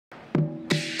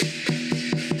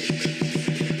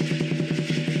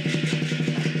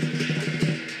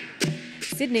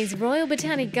Sydney's Royal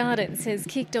Botanic Gardens has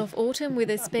kicked off autumn with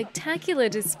a spectacular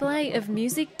display of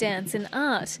music, dance and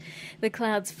art. The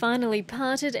clouds finally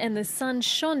parted and the sun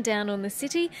shone down on the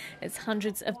city as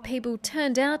hundreds of people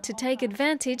turned out to take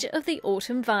advantage of the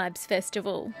Autumn Vibes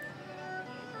Festival.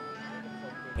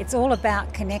 It's all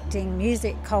about connecting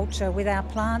music, culture with our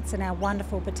plants and our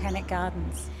wonderful botanic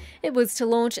gardens. It was to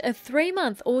launch a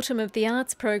 3-month Autumn of the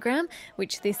Arts program,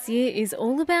 which this year is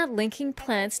all about linking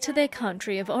plants to their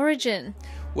country of origin.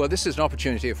 Well, this is an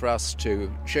opportunity for us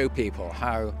to show people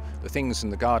how the things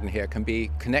in the garden here can be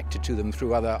connected to them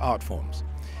through other art forms.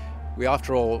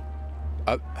 After all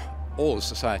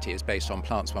society is based on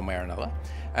plants one way or another,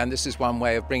 and this is one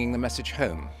way of bringing the message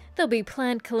home. There'll be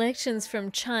plant collections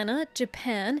from China,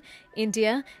 Japan,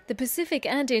 India, the Pacific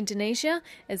and Indonesia,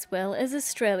 as well as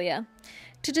Australia.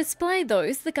 To display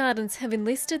those, the gardens have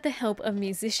enlisted the help of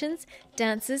musicians,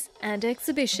 dancers and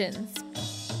exhibitions.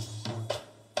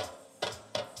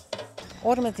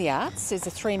 Autumn of the Arts is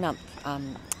a 3-month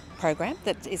program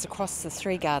that is across the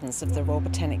 3 gardens of the Royal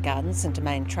Botanic Gardens and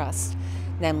Domain Trust,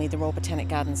 namely the Royal Botanic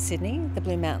Gardens Sydney, the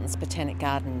Blue Mountains Botanic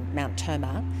Garden Mount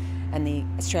Tomah and the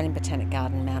Australian Botanic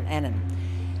Garden Mount Annan.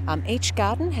 Each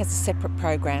garden has a separate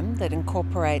program that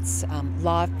incorporates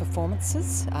live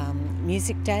performances,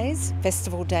 music days,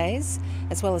 festival days,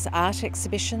 as well as art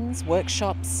exhibitions,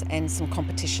 workshops and some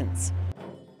competitions.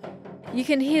 You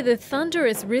can hear the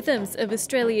thunderous rhythms of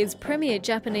Australia's premier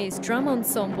Japanese drum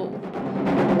ensemble.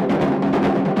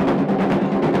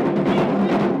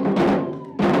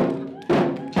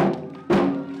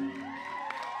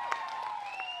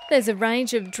 There's a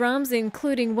range of drums,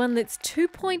 including one that's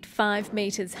 2.5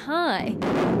 metres high.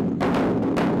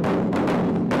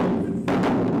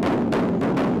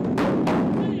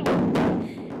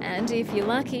 And if you're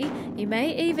lucky, you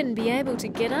may even be able to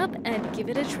get up and give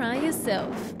it a try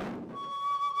yourself.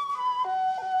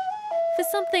 For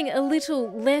something a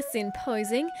little less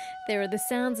imposing, there are the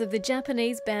sounds of the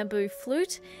Japanese bamboo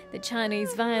flute, the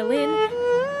Chinese violin,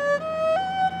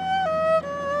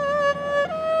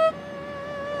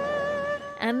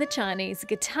 and the Chinese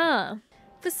guitar.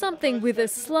 For something with a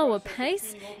slower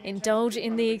pace, indulge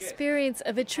in the experience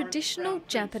of a traditional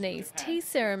Japanese tea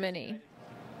ceremony.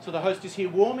 So the host is here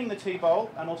warming the tea bowl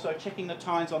and also checking the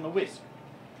tines on the whisk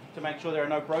to make sure there are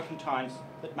no broken tines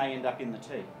that may end up in the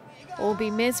tea. Or be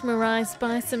mesmerised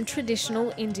by some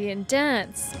traditional Indian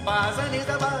dance.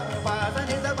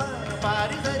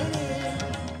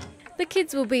 The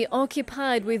kids will be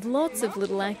occupied with lots of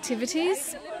little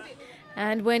activities.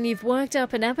 And when you've worked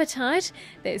up an appetite,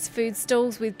 there's food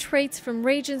stalls with treats from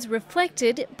regions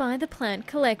reflected by the plant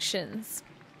collections.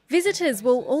 Visitors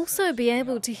will also be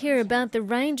able to hear about the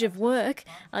range of work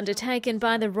undertaken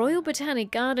by the Royal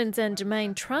Botanic Gardens and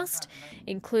Domain Trust,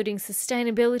 including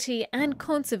sustainability and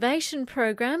conservation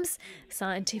programs,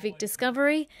 scientific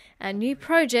discovery, and new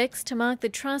projects to mark the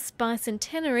Trust's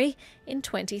bicentenary in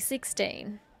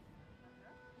 2016.